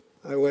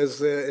I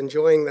was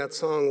enjoying that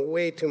song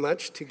way too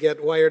much to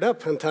get wired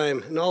up on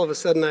time, and all of a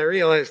sudden I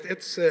realized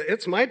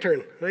it's my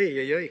turn. Ay,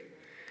 ay,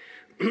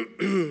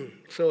 ay.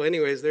 So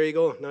anyways, there you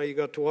go. Now you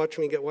got to watch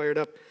me get wired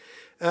up.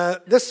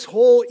 This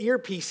whole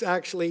earpiece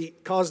actually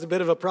caused a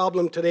bit of a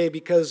problem today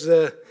because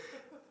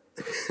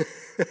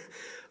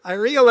I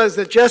realized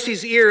that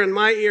Jesse's ear and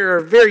my ear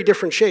are very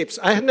different shapes.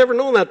 I had never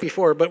known that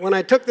before, but when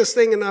I took this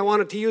thing and I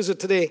wanted to use it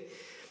today,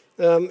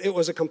 it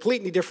was a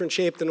completely different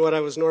shape than what I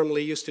was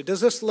normally used to.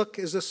 Is this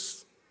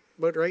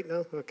about right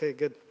now? Okay,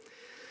 good.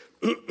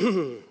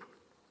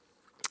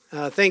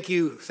 Thank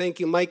you,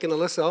 Mike and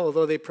Alyssa,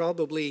 although they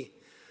probably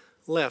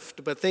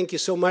left. But thank you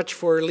so much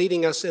for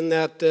leading us in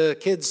that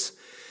kids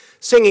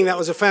singing. That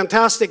was a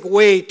fantastic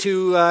way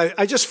to,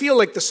 I just feel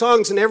like the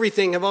songs and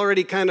everything have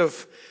already kind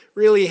of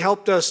really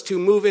helped us to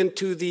move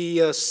into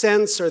the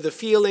sense or the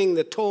feeling,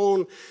 the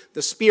tone,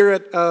 the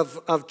spirit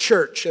of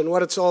church and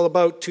what it's all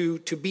about to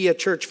be a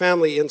church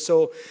family. And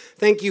so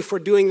thank you for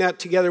doing that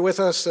together with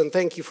us, and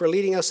thank you for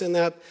leading us in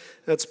that.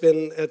 It's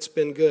been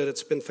good.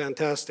 It's been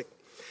fantastic.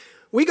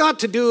 We got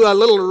to do a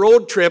little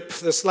road trip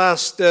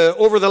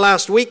over the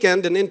last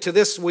weekend and into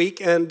this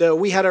week, and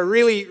we had a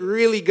really,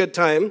 really good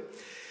time.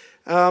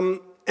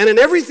 And in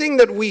everything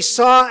that we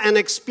saw and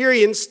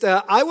experienced,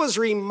 I was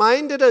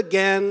reminded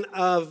again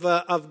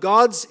of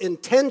God's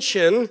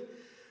intention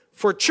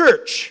for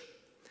church.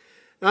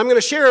 Now, I'm going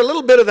to share a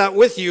little bit of that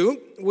with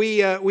you.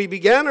 We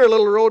began our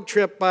little road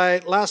trip by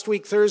last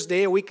week,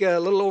 Thursday, a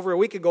little over a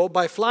week ago,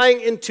 by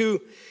flying into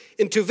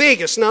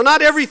Vegas. Now,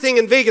 not everything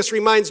in Vegas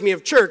reminds me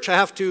of church. I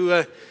have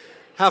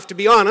to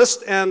be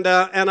honest, and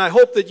I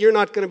hope that you're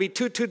not going to be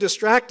too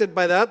distracted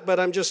by that. But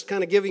I'm just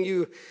kind of giving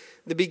you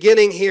the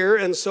beginning here,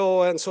 and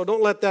so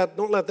don't let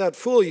that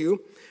fool you.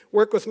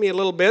 Work with me a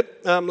little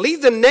bit.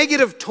 Leave the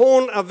negative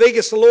tone of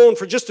Vegas alone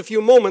for just a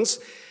few moments.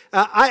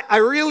 I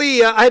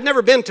had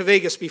never been to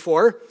Vegas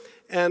before,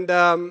 and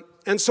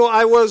so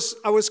I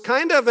was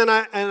kind of, and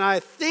I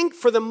think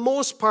for the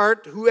most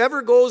part,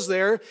 whoever goes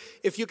there,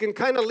 if you can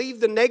kind of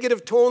leave the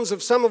negative tones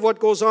of some of what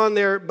goes on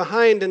there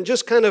behind, and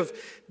just kind of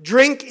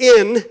drink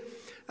in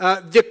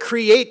the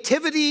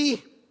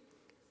creativity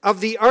of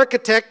the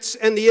architects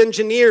and the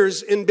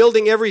engineers in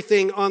building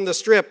everything on the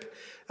Strip.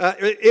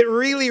 It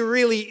really,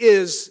 really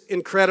is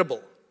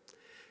incredible.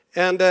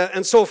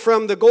 And so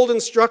from the golden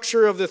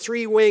structure of the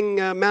three-wing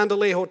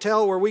Mandalay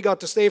Hotel, where we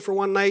got to stay for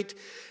one night,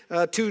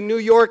 to New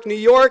York,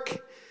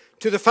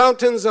 to the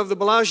fountains of the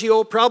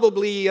Bellagio,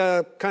 probably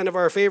kind of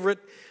our favorite,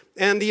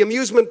 and the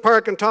amusement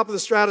park on top of the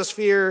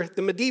Stratosphere,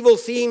 the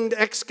medieval-themed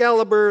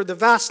Excalibur, the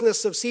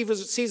vastness of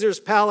Caesar's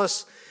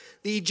Palace,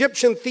 the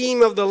Egyptian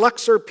theme of the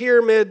Luxor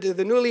Pyramid,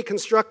 the newly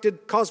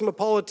constructed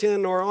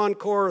Cosmopolitan or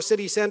Encore or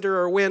City Center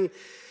or Wynn,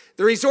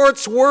 the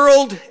Resorts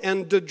World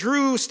and the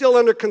Drew still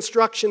under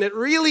construction. It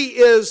really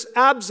is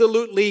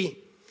absolutely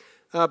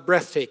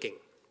breathtaking.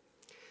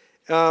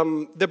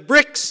 The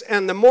bricks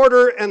and the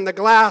mortar and the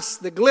glass,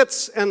 the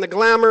glitz and the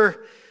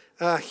glamour,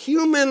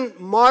 human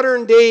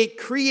modern-day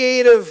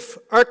creative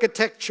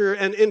architecture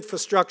and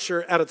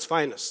infrastructure at its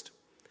finest.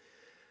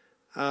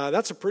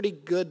 That's a pretty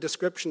good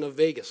description of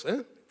Vegas,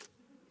 huh?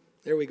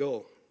 There we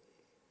go.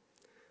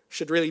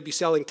 Should really be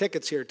selling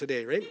tickets here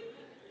today, right?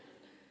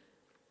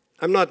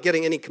 I'm not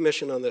getting any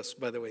commission on this,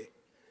 by the way.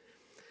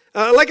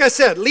 Like I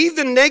said, leave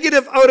the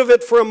negative out of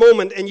it for a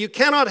moment, and you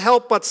cannot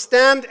help but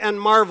stand and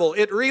marvel.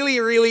 It really,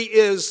 really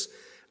is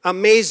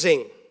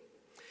amazing.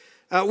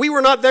 We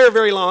were not there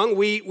very long.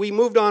 We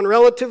moved on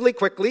relatively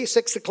quickly.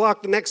 6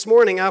 o'clock the next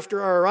morning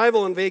after our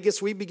arrival in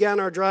Vegas, we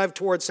began our drive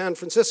towards San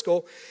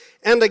Francisco.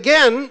 And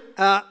again,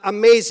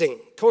 amazing,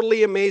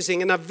 totally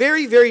amazing, in a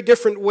very, very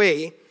different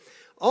way.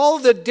 All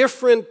the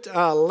different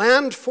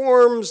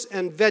landforms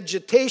and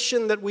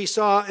vegetation that we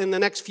saw in the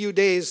next few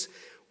days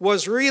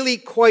was really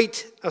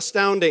quite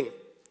astounding.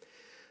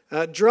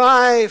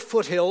 Dry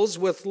foothills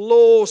with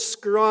low,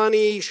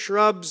 scrawny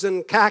shrubs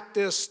and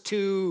cactus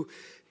to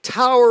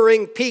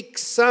towering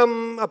peaks,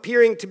 some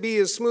appearing to be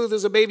as smooth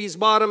as a baby's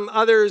bottom,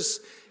 others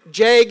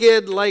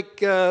jagged like,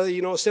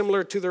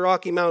 similar to the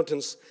Rocky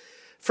Mountains.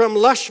 From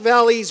lush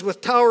valleys with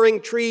towering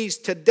trees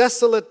to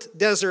desolate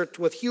desert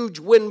with huge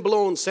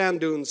wind-blown sand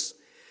dunes.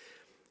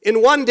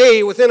 In one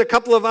day, within a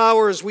couple of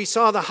hours, we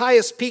saw the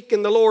highest peak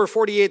in the lower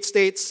 48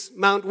 states,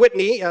 Mount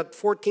Whitney, at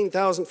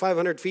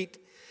 14,500 feet.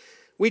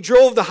 We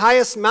drove the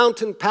highest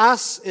mountain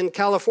pass in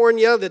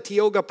California, the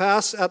Tioga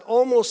Pass, at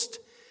almost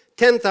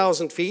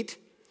 10,000 feet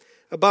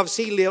above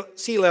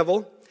sea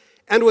level.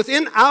 And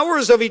within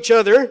hours of each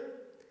other,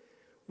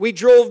 we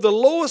drove the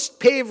lowest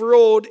paved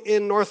road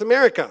in North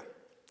America,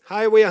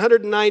 Highway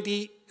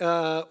 190,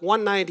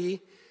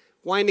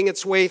 winding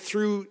its way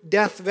through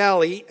Death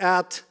Valley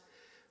at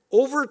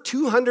over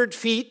 200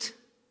 feet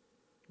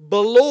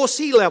below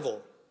sea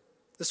level.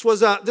 This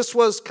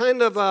was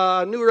kind of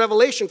a new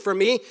revelation for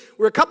me.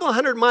 We're a couple of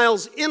hundred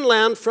miles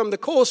inland from the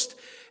coast,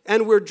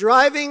 and we're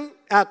driving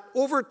at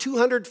over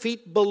 200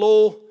 feet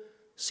below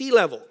sea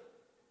level.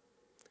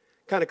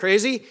 Kind of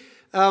crazy.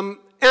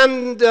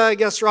 And I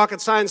guess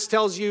rocket science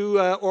tells you,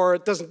 or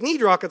it doesn't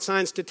need rocket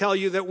science to tell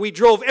you, that we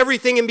drove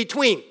everything in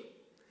between.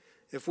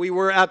 If we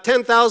were at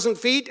 10,000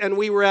 feet and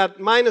we were at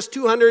minus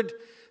 200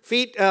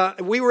 feet,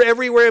 we were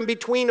everywhere in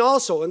between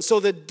also. And so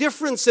the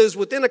differences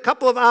within a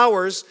couple of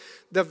hours,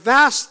 the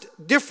vast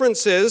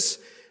differences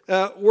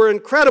were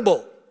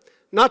incredible.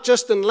 Not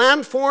just in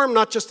landform,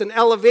 not just in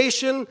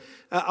elevation.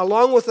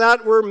 Along with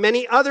that were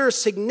many other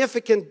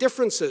significant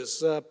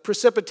differences.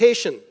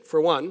 Precipitation,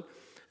 for one.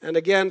 And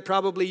again,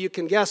 probably you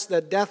can guess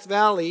that Death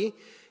Valley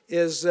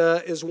is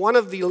one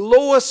of the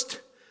lowest,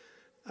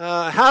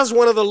 has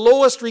one of the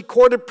lowest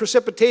recorded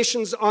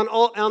precipitations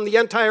on the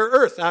entire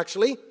earth,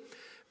 actually.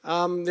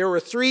 There were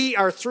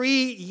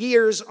three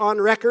years on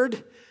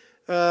record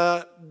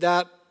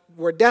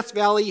where Death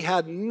Valley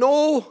had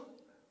no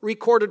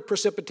recorded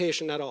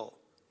precipitation at all.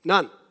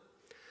 None.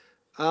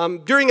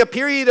 During a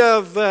period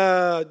of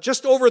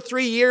just over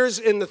 3 years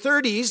in the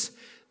 30s,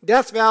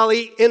 Death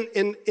Valley, in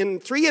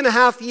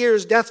 3.5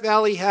 years, Death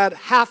Valley had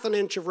half an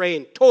inch of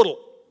rain total.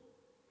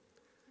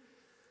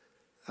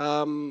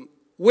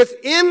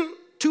 Within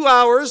 2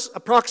 hours,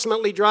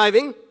 approximately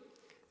driving,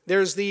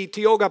 there's the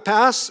Tioga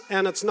Pass,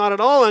 and it's not at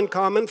all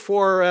uncommon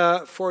for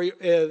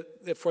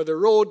the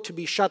road to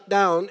be shut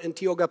down in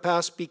Tioga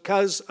Pass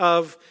because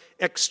of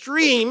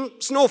extreme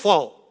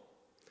snowfall.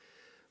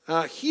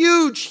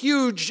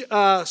 Huge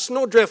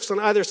snow drifts on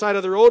either side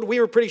of the road. We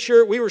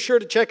were sure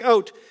to check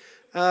out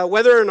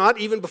whether or not,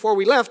 even before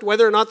we left,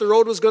 whether or not the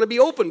road was going to be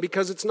open,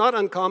 because it's not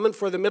uncommon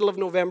for the middle of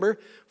November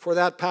for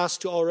that pass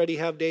to already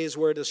have days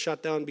where it is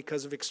shut down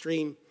because of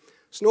extreme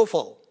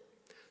snowfall.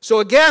 So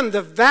again,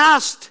 the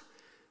vast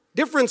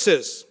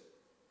differences: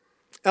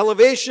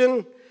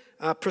 elevation,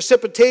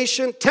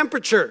 precipitation,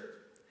 temperature.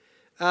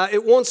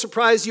 It won't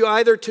surprise you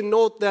either to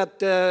note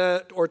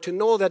that, or to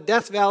know that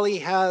Death Valley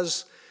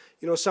has,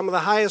 some of the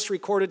highest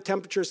recorded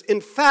temperatures.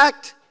 In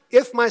fact,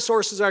 if my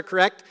sources are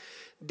correct,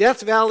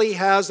 Death Valley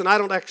has, and I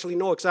don't actually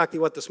know exactly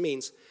what this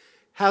means,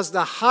 has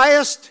the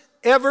highest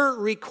ever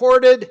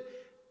recorded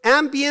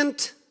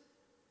ambient,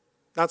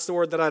 that's the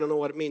word that I don't know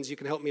what it means, you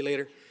can help me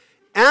later,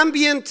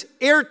 ambient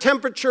air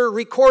temperature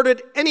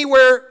recorded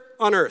anywhere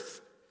on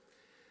Earth.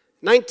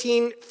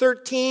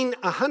 1913,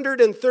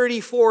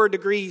 134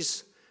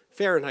 degrees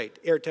Fahrenheit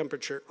air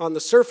temperature on the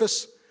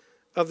surface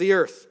of the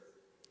Earth.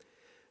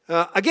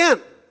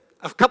 Again,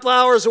 a couple of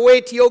hours away,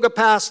 Tioga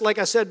Pass, like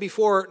I said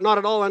before, not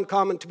at all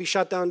uncommon to be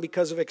shut down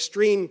because of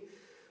extreme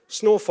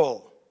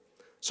snowfall.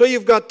 So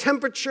you've got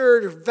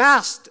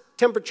vast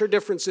temperature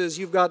differences,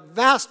 you've got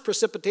vast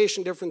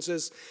precipitation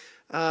differences,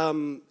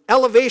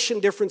 elevation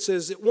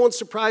differences. It won't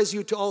surprise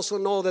you to also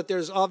know that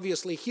there's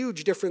obviously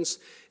huge difference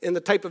in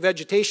the type of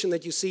vegetation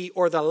that you see,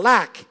 or the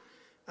lack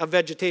of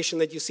vegetation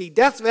that you see.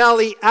 Death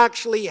Valley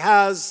actually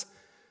has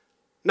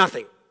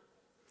nothing.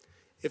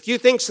 If you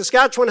think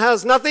Saskatchewan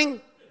has nothing,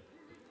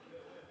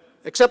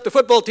 except the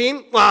football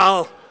team,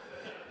 well,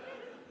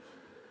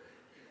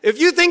 if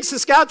you think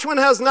Saskatchewan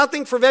has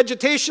nothing for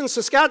vegetation,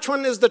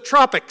 Saskatchewan is the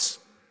tropics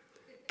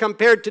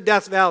compared to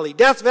Death Valley.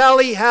 Death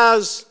Valley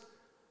has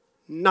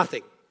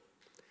nothing.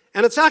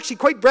 And it's actually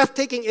quite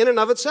breathtaking in and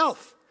of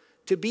itself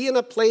to be in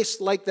a place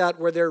like that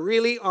where there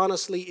really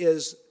honestly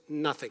is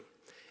nothing.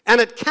 And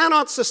it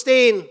cannot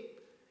sustain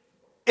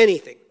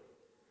anything.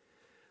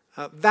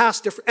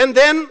 Vast difference. And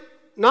then,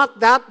 not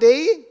that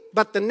day,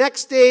 but the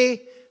next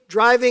day,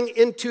 driving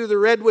into the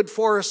redwood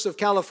forests of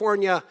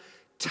California,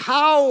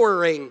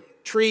 towering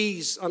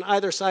trees on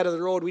either side of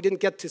the road. We didn't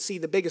get to see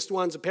the biggest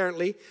ones,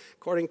 apparently,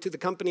 according to the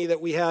company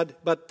that we had,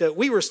 but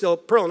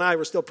Pearl and I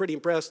were still pretty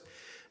impressed.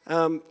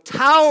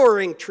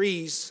 Towering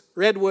trees,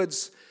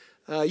 redwoods,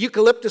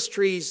 eucalyptus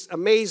trees,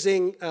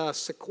 amazing,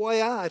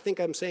 sequoia, I think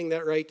I'm saying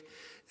that right.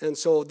 And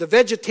so the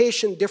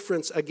vegetation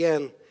difference,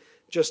 again,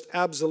 just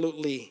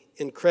absolutely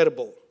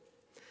incredible.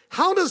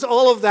 How does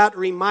all of that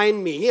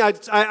remind me?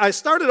 I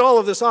started all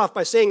of this off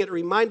by saying it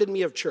reminded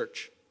me of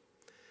church.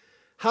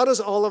 How does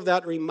all of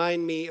that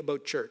remind me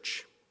about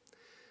church?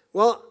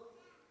 Well,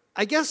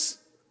 I guess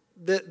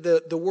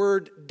the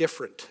word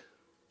different.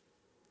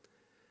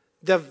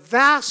 The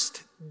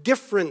vast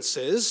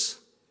differences,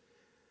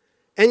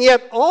 and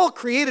yet all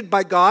created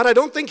by God. I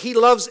don't think He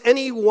loves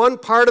any one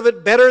part of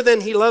it better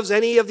than He loves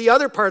any of the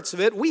other parts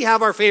of it. We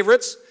have our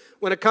favorites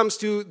when it comes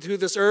to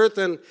this earth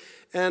and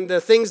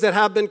the things that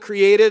have been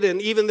created, and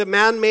even the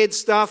man-made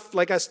stuff,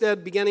 like I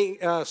said,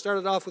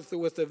 started off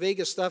with the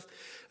Vegas stuff.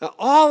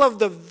 All of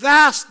the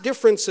vast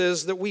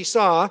differences that we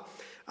saw,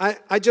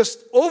 I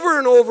just over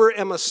and over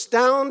am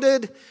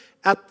astounded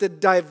at the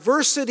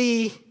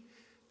diversity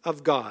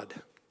of God.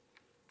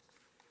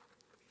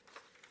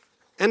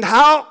 And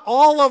how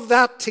all of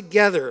that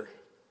together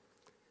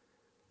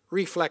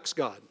reflects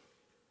God.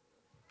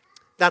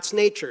 That's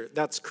nature,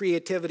 that's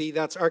creativity,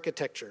 that's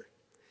architecture.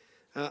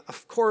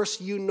 Of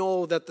course, you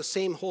know that the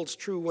same holds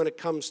true when it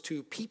comes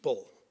to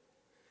people.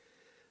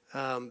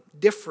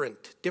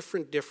 Different.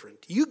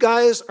 You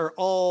guys are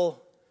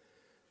all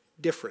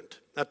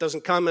different. That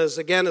doesn't come as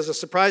a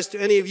surprise to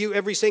any of you.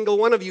 Every single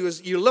one of you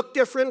you look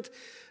different.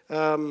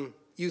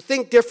 You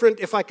think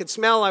different. If I could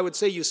smell, I would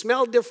say you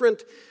smell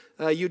different.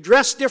 You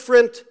dress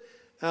different.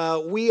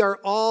 We are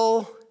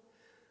all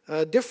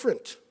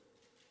different.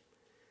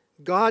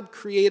 God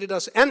created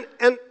us, and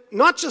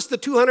not just the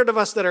 200 of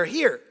us that are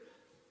here,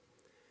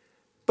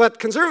 but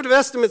conservative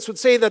estimates would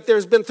say that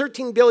there's been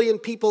 13 billion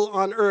people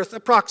on earth,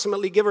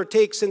 approximately, give or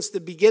take, since the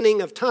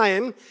beginning of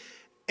time,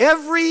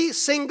 every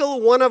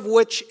single one of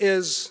which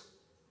is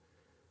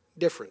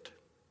different.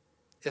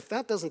 If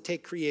that doesn't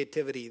take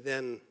creativity,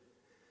 then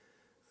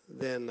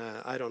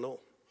I don't know.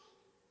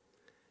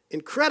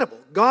 Incredible.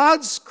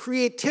 God's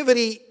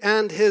creativity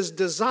and his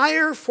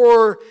desire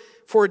for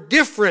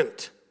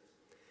different.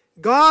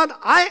 God,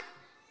 I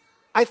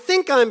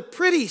think I'm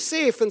pretty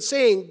safe in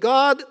saying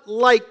God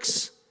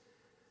likes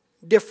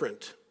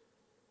different.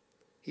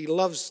 He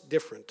loves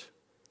different.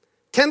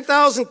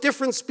 10,000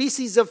 different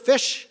species of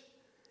fish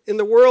in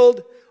the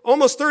world,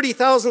 almost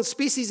 30,000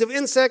 species of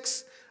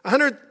insects,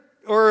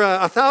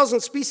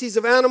 1,000 species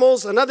of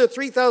animals, another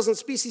 3,000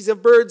 species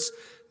of birds,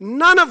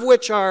 none of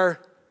which are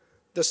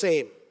the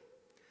same.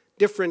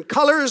 Different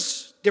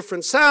colors,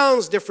 different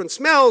sounds, different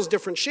smells,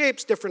 different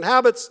shapes, different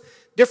habits,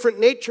 different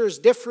natures,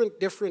 different.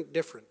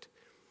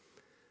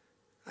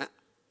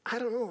 I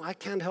don't know, I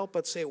can't help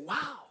but say,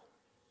 wow.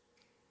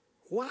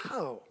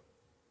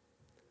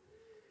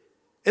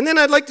 And then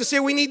I'd like to say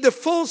we need the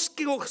full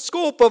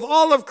scope of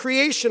all of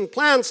creation: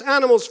 plants,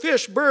 animals,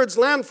 fish, birds,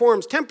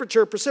 landforms,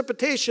 temperature,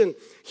 precipitation,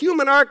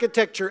 human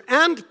architecture,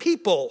 and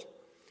people,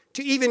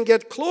 to even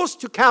get close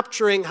to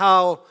capturing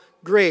how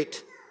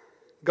great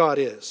God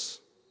is.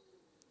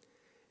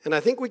 And I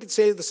think we could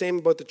say the same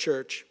about the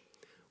church.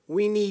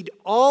 We need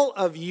all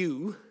of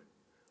you,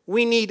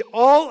 we need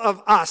all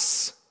of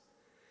us,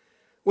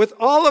 with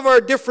all of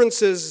our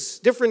differences,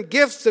 different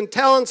gifts and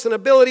talents and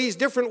abilities,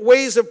 different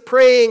ways of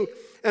praying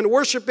and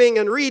worshiping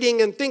and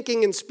reading and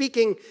thinking and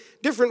speaking,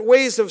 different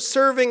ways of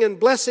serving and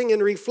blessing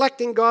and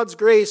reflecting God's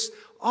grace,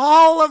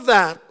 all of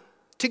that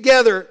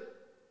together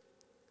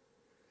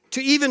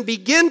to even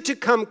begin to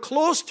come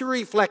close to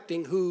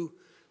reflecting who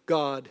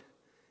God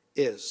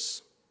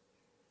is.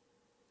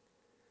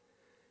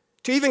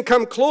 To even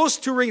come close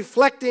to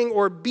reflecting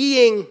or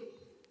being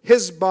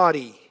his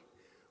body.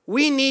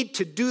 We need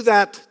to do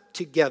that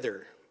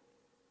together.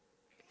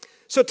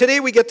 So today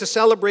we get to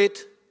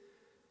celebrate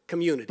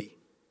community.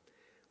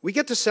 We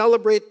get to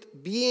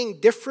celebrate being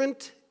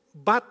different,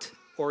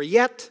 or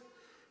yet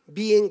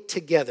being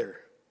together.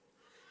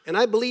 And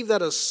I believe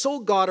that is so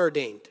God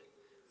ordained.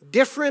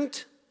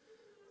 Different,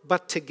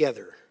 but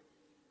together.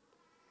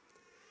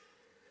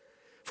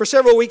 For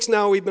several weeks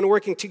now, we've been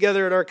working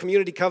together at our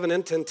community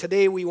covenant, and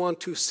today we want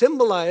to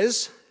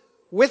symbolize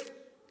with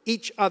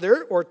each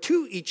other, or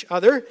to each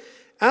other,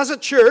 as a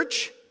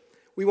church,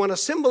 we want to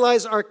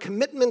symbolize our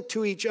commitment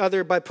to each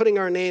other by putting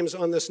our names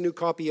on this new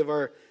copy of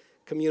our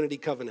community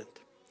covenant.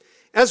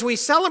 As we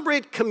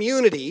celebrate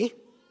community,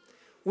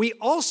 we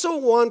also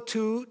want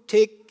to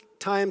take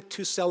time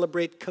to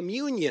celebrate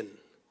communion.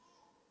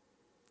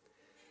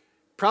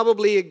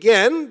 Probably,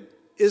 again,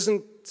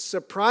 isn't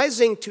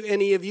surprising to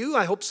any of you.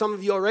 I hope some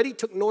of you already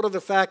took note of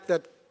the fact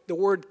that the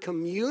word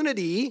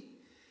community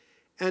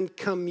and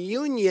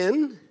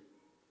communion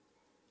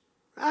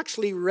are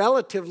actually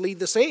relatively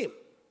the same.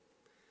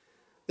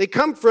 They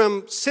come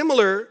from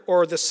similar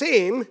or the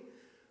same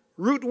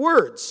root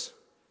words.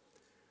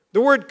 The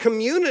word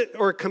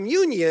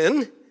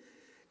communion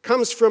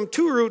comes from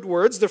two root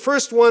words. The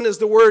first one is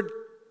the word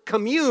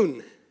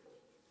commune.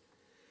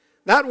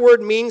 That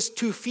word means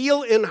to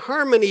feel in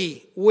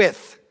harmony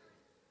with.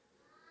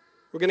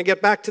 We're going to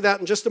get back to that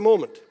in just a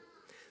moment.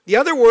 The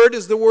other word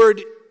is the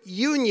word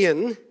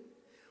union,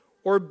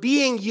 or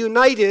being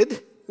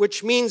united,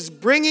 which means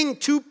bringing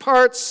two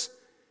parts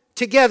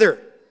together.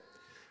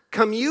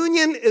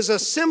 Communion is a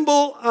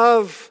symbol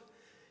of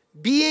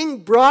being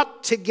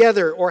brought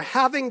together, or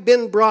having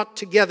been brought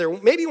together.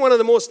 Maybe one of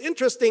the most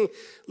interesting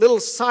little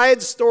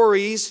side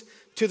stories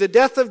to the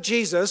death of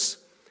Jesus,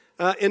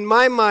 in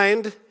my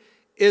mind,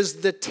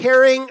 is the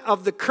tearing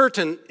of the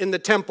curtain in the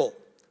temple.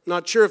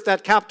 Not sure if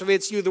that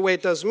captivates you the way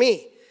it does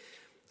me.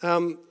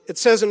 It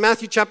says in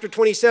Matthew chapter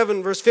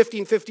 27, verse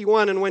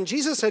 50-51, "And when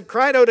Jesus had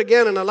cried out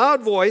again in a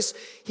loud voice,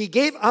 he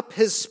gave up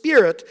his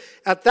spirit.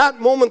 At that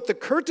moment the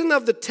curtain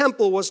of the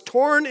temple was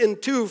torn in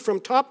two from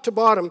top to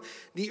bottom.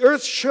 The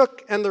earth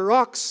shook and the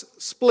rocks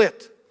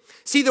split."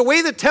 See, the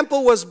way the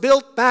temple was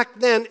built back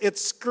then, it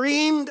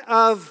screamed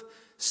of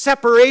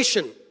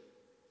separation.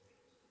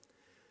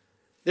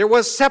 There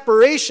was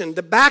separation.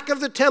 The back of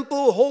the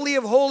temple, Holy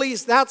of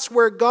Holies, that's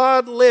where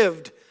God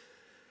lived.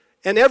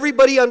 And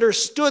everybody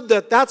understood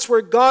that that's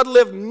where God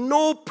lived.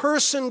 No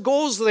person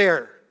goes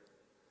there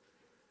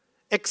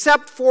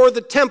except for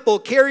the temple,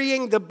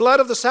 carrying the blood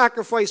of the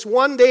sacrifice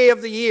one day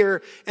of the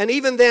year. And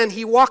even then,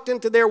 he walked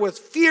into there with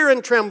fear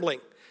and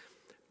trembling.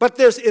 But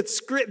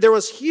there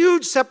was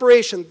huge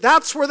separation.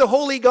 That's where the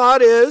holy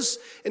God is.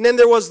 And then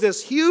there was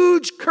this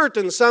huge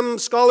curtain, some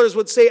scholars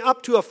would say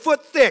up to a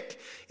foot thick.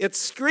 It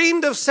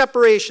screamed of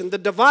separation, the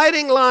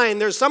dividing line.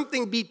 There's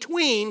something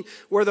between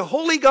where the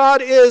holy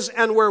God is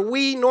and where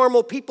we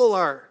normal people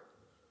are.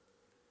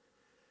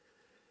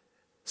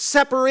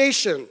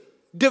 Separation,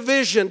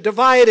 division,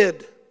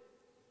 divided.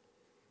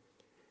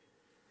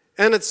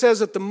 And it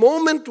says at the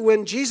moment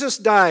when Jesus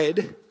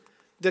died,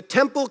 the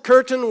temple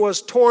curtain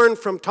was torn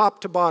from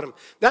top to bottom.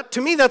 That,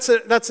 to me, that's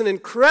an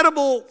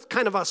incredible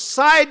kind of a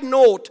side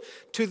note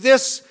to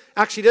this.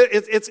 Actually,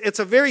 it's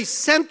a very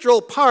central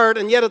part,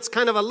 and yet it's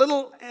kind of a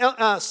little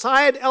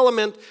side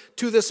element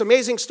to this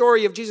amazing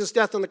story of Jesus'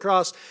 death on the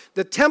cross.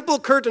 The temple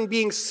curtain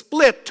being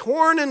split,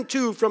 torn in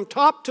two from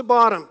top to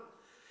bottom.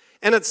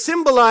 And it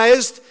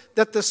symbolized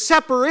that the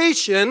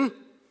separation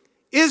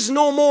is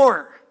no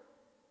more.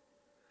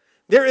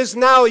 There is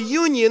now a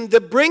union, the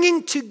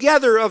bringing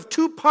together of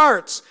two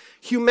parts.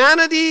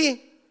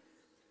 Humanity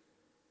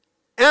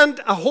and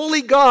a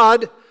holy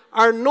God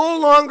are no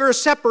longer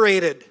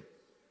separated.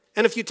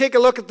 And if you take a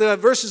look at the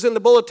verses in the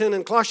bulletin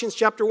in Colossians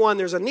chapter 1,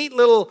 there's a neat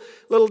little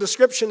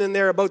description in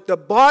there about the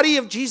body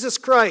of Jesus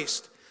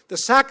Christ, the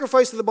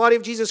sacrifice of the body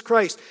of Jesus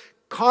Christ,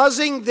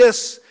 causing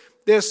this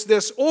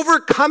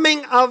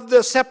overcoming of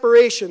the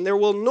separation. There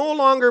will no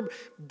longer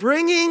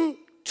bringing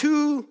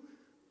two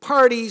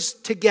parties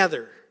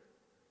together.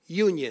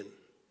 Union.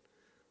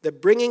 The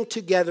bringing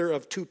together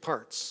of two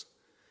parts.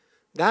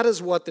 That is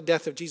what the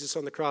death of Jesus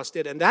on the cross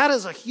did. And that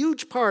is a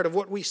huge part of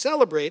what we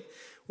celebrate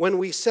when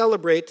we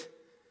celebrate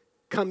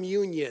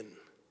communion.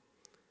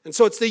 And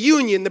so it's the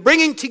union, the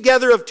bringing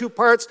together of two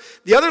parts.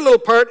 The other little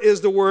part is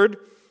the word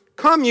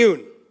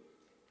commune.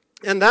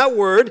 And that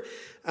word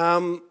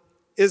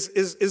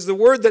is the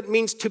word that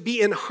means to be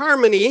in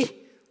harmony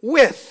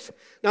with.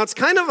 Now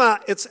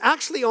it's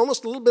actually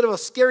almost a little bit of a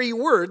scary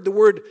word, the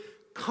word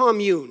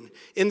commune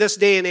in this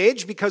day and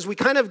age, because we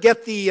kind of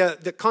get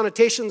the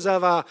connotations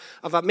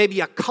of maybe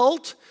a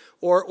cult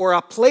or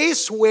a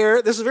place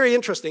where, this is very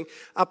interesting,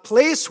 a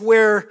place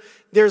where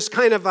there's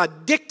kind of a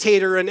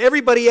dictator and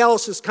everybody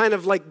else is kind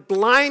of like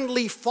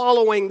blindly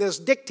following this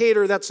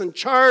dictator that's in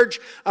charge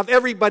of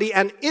everybody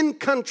and in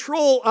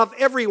control of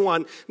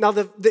everyone. Now,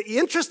 the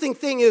interesting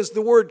thing is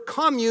the word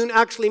commune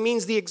actually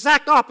means the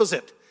exact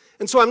opposite.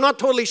 And so I'm not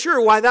totally sure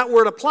why that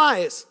word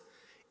applies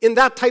in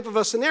that type of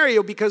a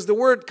scenario, because the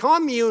word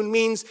commune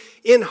means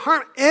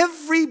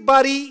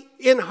everybody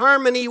in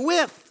harmony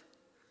with.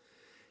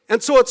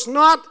 And so it's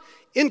not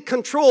in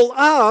control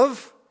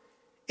of,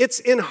 it's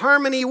in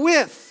harmony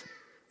with,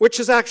 which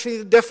is actually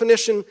the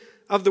definition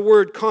of the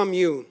word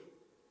commune.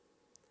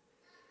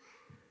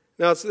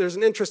 Now, there's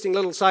an interesting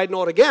little side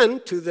note again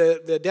to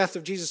the death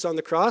of Jesus on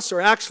the cross,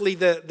 or actually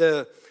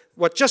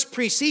what just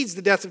precedes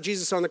the death of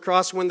Jesus on the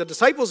cross, when the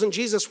disciples and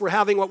Jesus were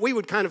having what we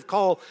would kind of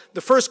call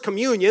the first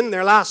communion,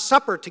 their Last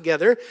Supper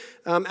together.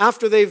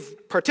 After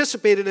they've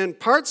participated in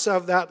parts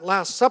of that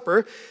Last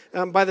Supper,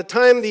 by the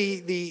time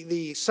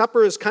the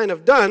supper is kind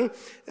of done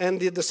and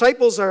the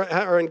disciples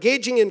are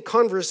engaging in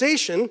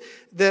conversation,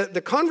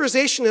 the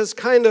conversation has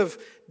kind of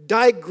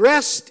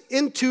digressed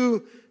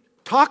into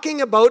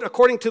talking about,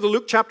 according to the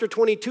Luke chapter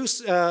 22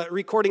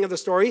 recording of the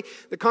story,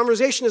 the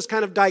conversation has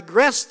kind of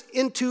digressed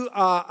into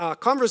a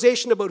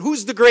conversation about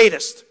who's the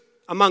greatest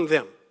among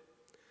them.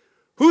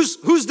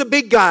 Who's the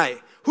big guy?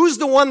 Who's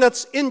the one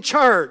that's in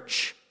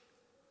charge?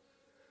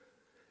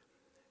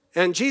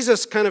 And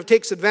Jesus kind of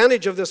takes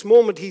advantage of this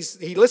moment.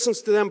 He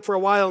listens to them for a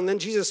while, and then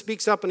Jesus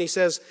speaks up and he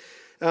says,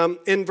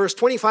 in verse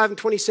 25 and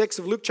 26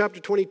 of Luke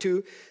chapter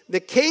 22, the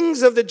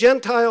kings of the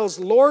Gentiles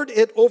lord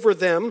it over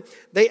them.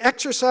 They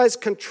exercise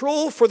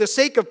control for the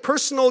sake of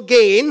personal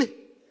gain.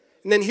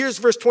 And then here's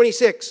verse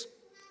 26.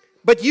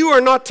 But you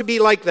are not to be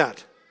like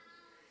that.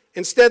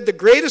 Instead, the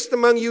greatest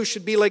among you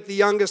should be like the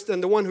youngest,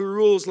 and the one who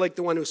rules like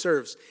the one who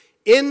serves.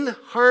 In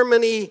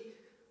harmony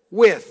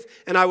with.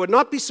 And I would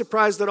not be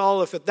surprised at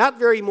all if at that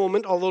very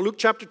moment, although Luke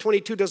chapter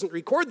 22 doesn't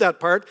record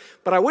that part,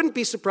 but I wouldn't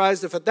be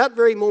surprised if at that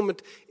very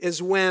moment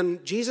is when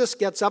Jesus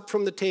gets up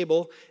from the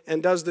table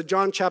and does the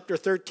John chapter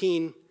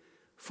 13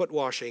 foot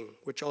washing,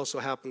 which also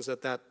happens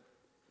at that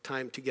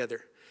time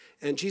together.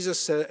 And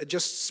Jesus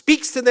just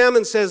speaks to them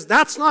and says,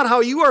 that's not how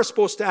you are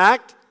supposed to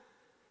act.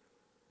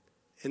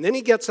 And then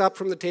he gets up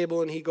from the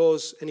table and he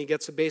goes and he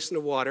gets a basin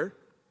of water.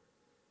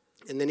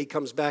 And then he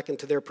comes back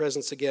into their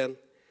presence again.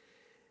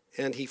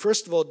 And he,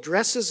 first of all,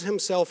 dresses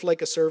himself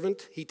like a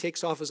servant. He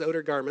takes off his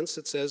outer garments,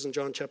 it says in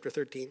John chapter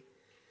 13.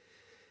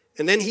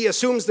 And then he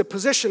assumes the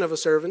position of a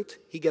servant.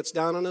 He gets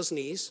down on his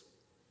knees.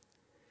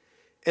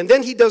 And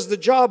then he does the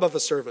job of a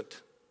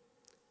servant.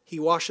 He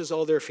washes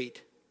all their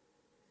feet.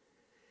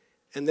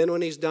 And then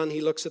when he's done,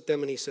 he looks at them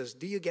and he says,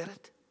 do you get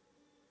it?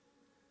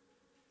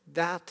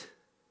 That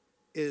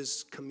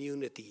is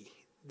community.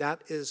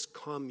 That is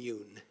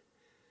commune,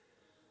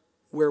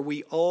 where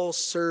we all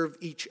serve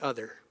each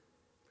other.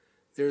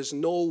 There's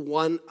no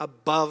one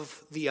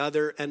above the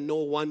other and no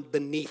one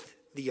beneath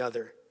the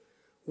other.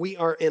 We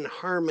are in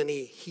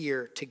harmony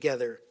here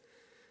together.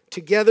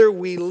 Together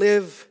we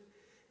live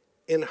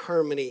in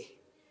harmony.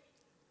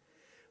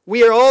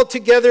 We are all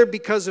together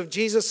because of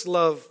Jesus'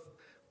 love,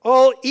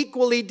 all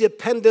equally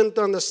dependent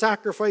on the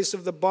sacrifice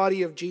of the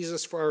body of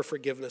Jesus for our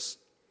forgiveness.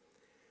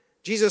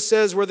 Jesus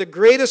says, where the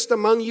greatest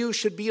among you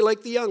should be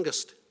like the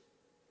youngest,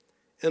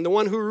 and the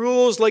one who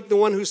rules like the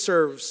one who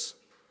serves.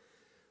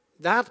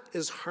 That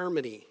is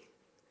harmony.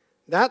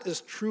 That is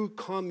true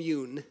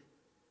commune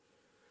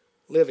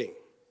living.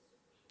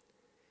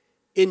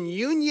 in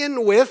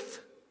union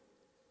with,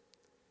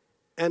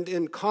 and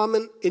in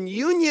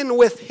union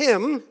with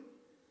him,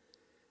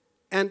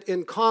 and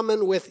in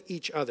common with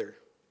each other.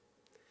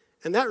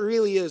 And that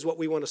really is what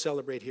we want to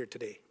celebrate here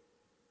today.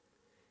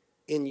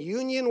 In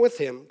union with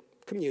him,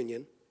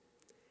 communion,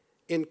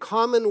 in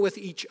common with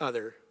each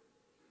other,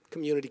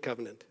 community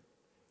covenant.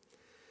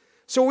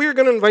 So we're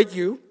going to invite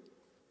you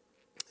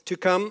to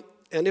come,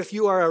 and if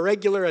you are a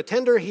regular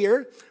attender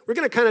here, we're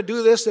going to kind of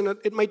do this, and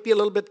it might be a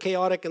little bit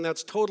chaotic, and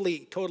that's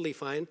totally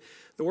fine.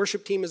 The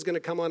worship team is going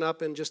to come on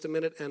up in just a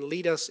minute and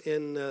lead us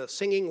in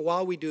singing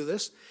while we do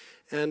this.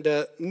 And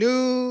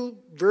new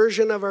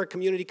version of our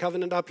community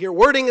covenant up here.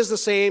 Wording is the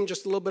same,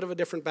 just a little bit of a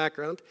different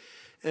background.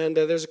 And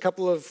there's a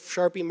couple of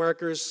Sharpie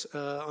markers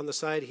on the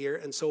side here.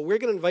 And so we're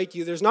going to invite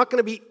you. There's not going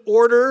to be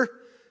order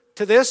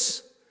to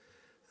this.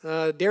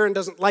 Darren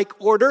doesn't like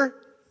order.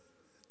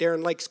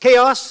 Darren likes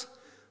chaos.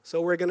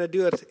 So we're going to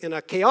do it in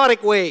a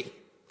chaotic way.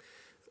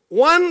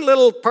 One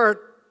little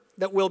part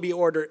that will be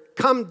ordered.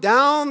 Come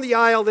down the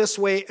aisle this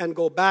way and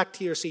go back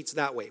to your seats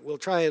that way. We'll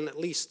try and at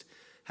least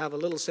have a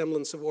little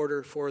semblance of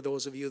order for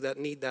those of you that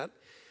need that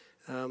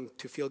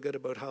to feel good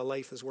about how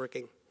life is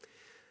working.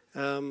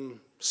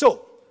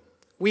 So,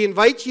 we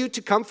invite you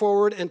to come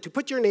forward and to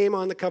put your name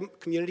on the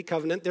community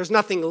covenant. There's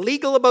nothing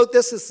legal about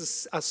this. This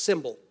is a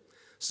symbol.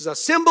 This is a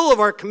symbol of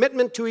our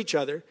commitment to each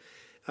other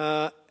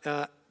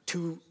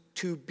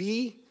to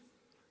be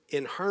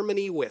in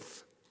harmony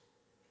with.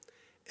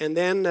 And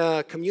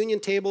then communion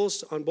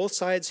tables on both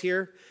sides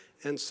here.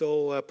 And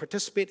so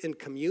participate in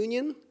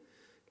communion.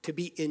 To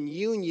be in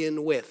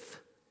union with,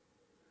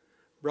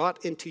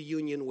 brought into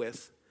union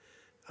with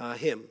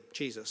him,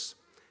 Jesus.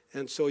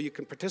 And so you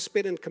can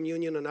participate in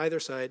communion on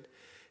either side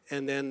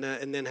and then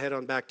head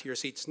on back to your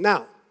seats. Now,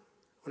 I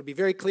want to be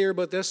very clear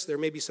about this. There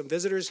may be some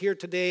visitors here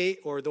today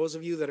or those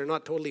of you that are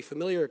not totally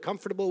familiar or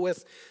comfortable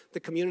with the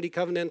community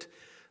covenant.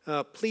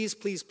 Please,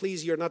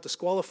 you're not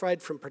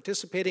disqualified from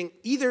participating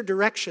either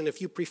direction. If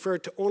you prefer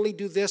to only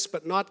do this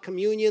but not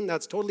communion,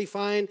 that's totally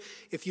fine.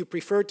 If you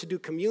prefer to do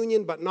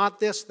communion but not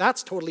this,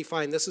 that's totally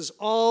fine. This is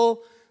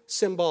all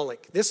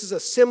symbolic. This is a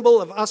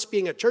symbol of us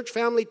being a church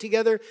family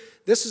together.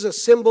 This is a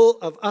symbol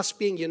of us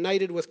being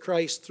united with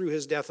Christ through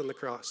his death on the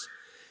cross.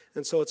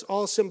 And so it's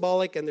all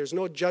symbolic, and there's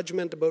no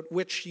judgment about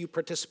which you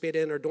participate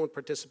in or don't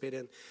participate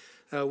in.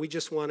 We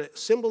just want to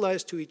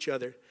symbolize to each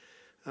other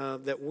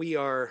that we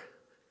are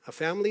a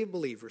family of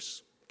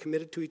believers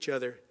committed to each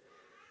other,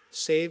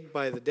 saved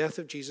by the death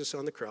of Jesus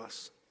on the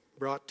cross,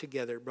 brought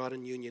together, brought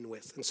in union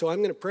with. And so I'm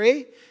going to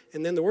pray,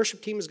 and then the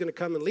worship team is going to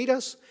come and lead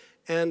us.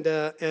 And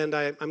I'm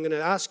going to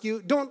ask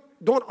you, don't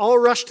all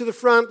rush to the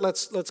front.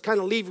 Let's kind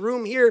of leave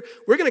room here.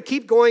 We're going to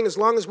keep going as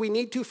long as we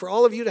need to for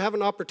all of you to have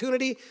an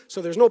opportunity.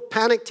 So there's no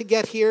panic to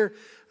get here.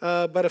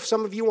 But if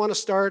some of you want to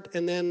start,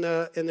 and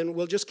then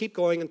we'll just keep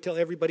going until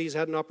everybody's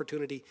had an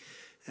opportunity.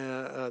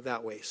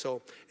 That way.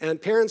 So, and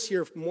parents,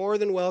 you're more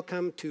than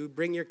welcome to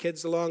bring your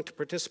kids along to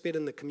participate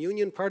in the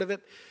communion part of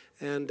it,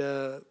 and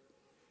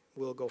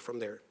we'll go from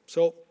there.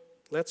 So,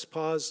 let's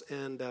pause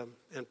and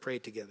pray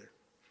together.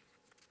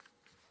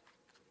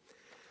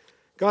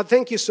 God,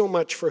 thank you so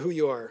much for who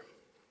you are.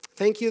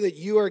 Thank you that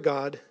you are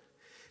God.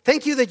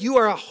 Thank you that you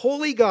are a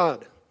holy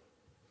God.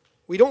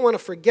 We don't want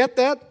to forget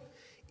that,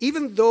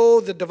 even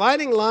though the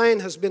dividing line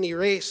has been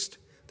erased.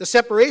 The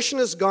separation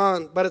is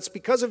gone, but it's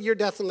because of your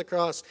death on the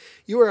cross.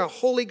 You are a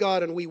holy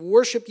God, and we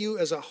worship you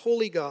as a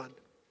holy God.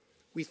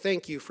 We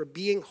thank you for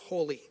being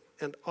holy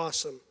and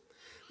awesome.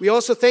 We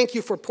also thank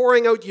you for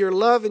pouring out your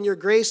love and your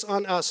grace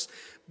on us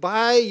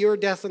by your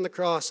death on the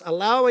cross,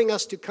 allowing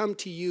us to come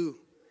to you.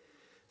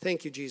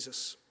 Thank you,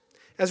 Jesus.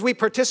 As we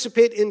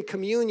participate in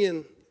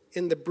communion,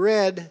 in the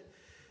bread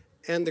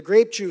and the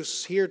grape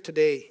juice here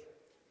today,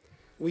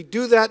 we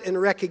do that in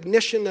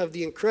recognition of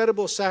the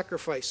incredible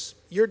sacrifice,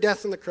 your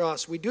death on the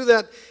cross. We do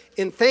that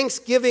in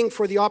thanksgiving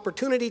for the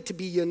opportunity to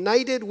be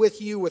united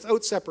with you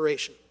without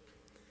separation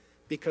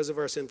because of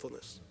our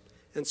sinfulness.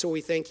 And so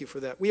we thank you for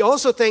that. We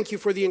also thank you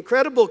for the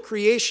incredible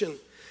creation,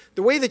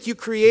 the way that you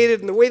created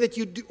and the way that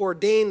you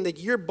ordained that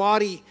your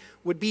body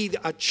would be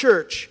a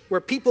church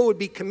where people would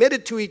be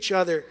committed to each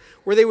other,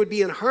 where they would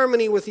be in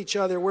harmony with each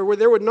other, where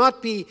there would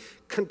not be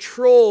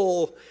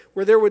control,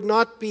 where there would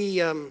not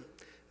be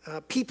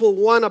people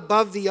one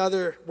above the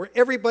other, where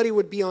everybody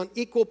would be on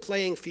equal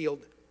playing field.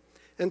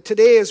 And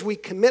today, as we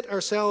commit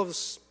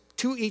ourselves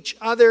to each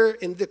other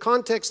in the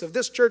context of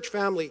this church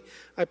family,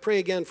 I pray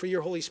again for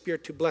your Holy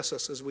Spirit to bless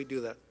us as we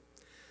do that.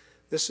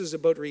 This is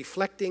about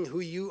reflecting who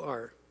you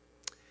are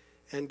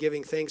and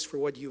giving thanks for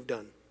what you've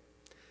done.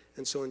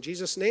 And so in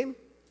Jesus' name,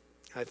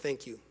 I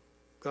thank you.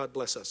 God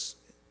bless us.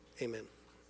 Amen.